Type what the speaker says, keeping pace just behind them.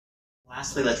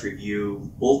Lastly, let's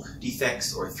review bulk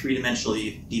defects or three-dimensional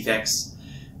defects.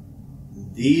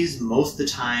 These, most of the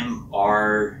time,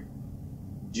 are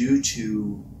due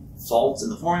to faults in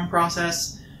the forming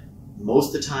process.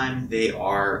 Most of the time, they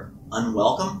are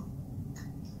unwelcome.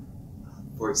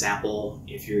 For example,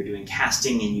 if you're doing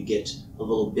casting and you get a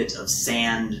little bit of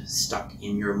sand stuck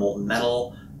in your molten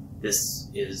metal, this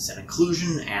is an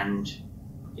occlusion and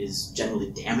is generally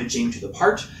damaging to the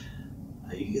part.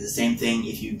 You can get the same thing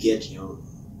if you get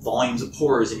volumes of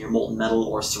pores in your molten metal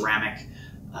or ceramic.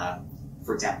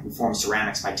 For example, we form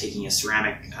ceramics by taking a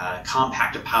ceramic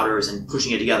compact of powders and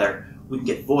pushing it together. We can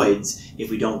get voids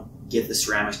if we don't get the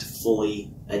ceramics to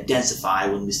fully densify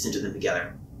when we sinter them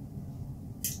together.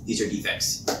 These are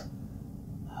defects.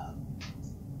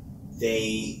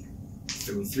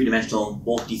 Three-dimensional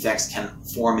bulk defects can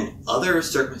form in other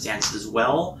circumstances as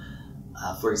well.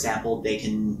 For example, they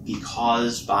can be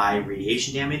caused by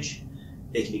radiation damage.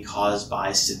 They can be caused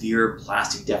by severe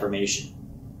plastic deformation.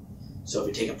 So if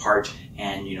we take a part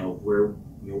and we're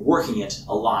working it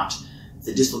a lot,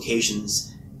 the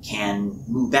dislocations can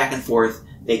move back and forth.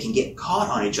 They can get caught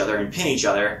on each other and pin each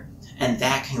other, and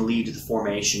that can lead to the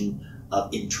formation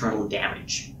of internal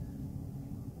damage.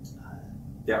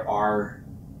 There are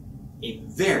a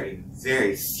very,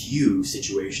 very few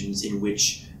situations in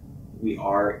which we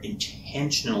are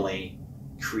intentionally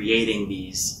creating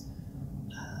these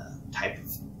type of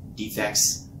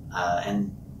defects.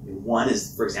 And one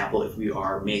is, for example, if we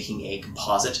are making a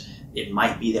composite, it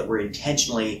might be that we're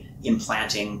intentionally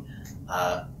implanting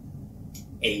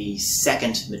a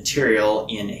second material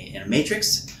in a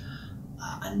matrix.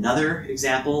 Another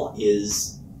example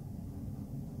is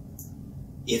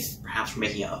if perhaps we're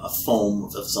making a foam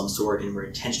of some sort and we're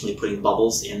intentionally putting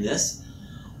bubbles in this.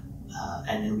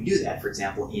 And then we do that, for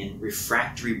example, in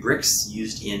refractory bricks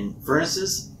used in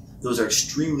furnaces. Those are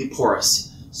extremely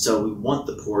porous, so we want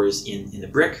the pores in the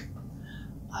brick.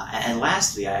 And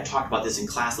lastly, I talked about this in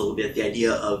class a little bit, the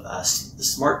idea of the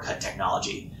smart cut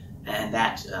technology. And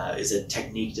that is a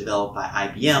technique developed by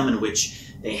IBM in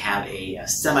which they have a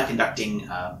semiconducting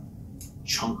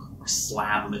chunk or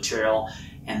slab of material,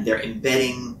 and they're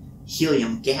embedding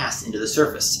helium gas into the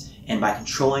surface. And by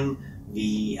controlling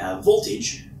the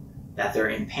voltage that they're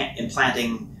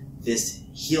implanting this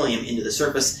helium into the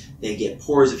surface, they get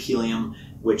pores of helium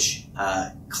which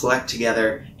collect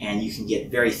together, and you can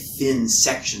get very thin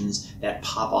sections that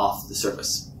pop off the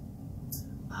surface.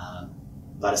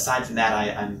 But aside from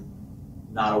that, I'm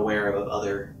not aware of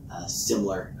other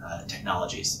similar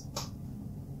technologies.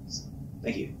 So,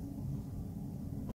 thank you.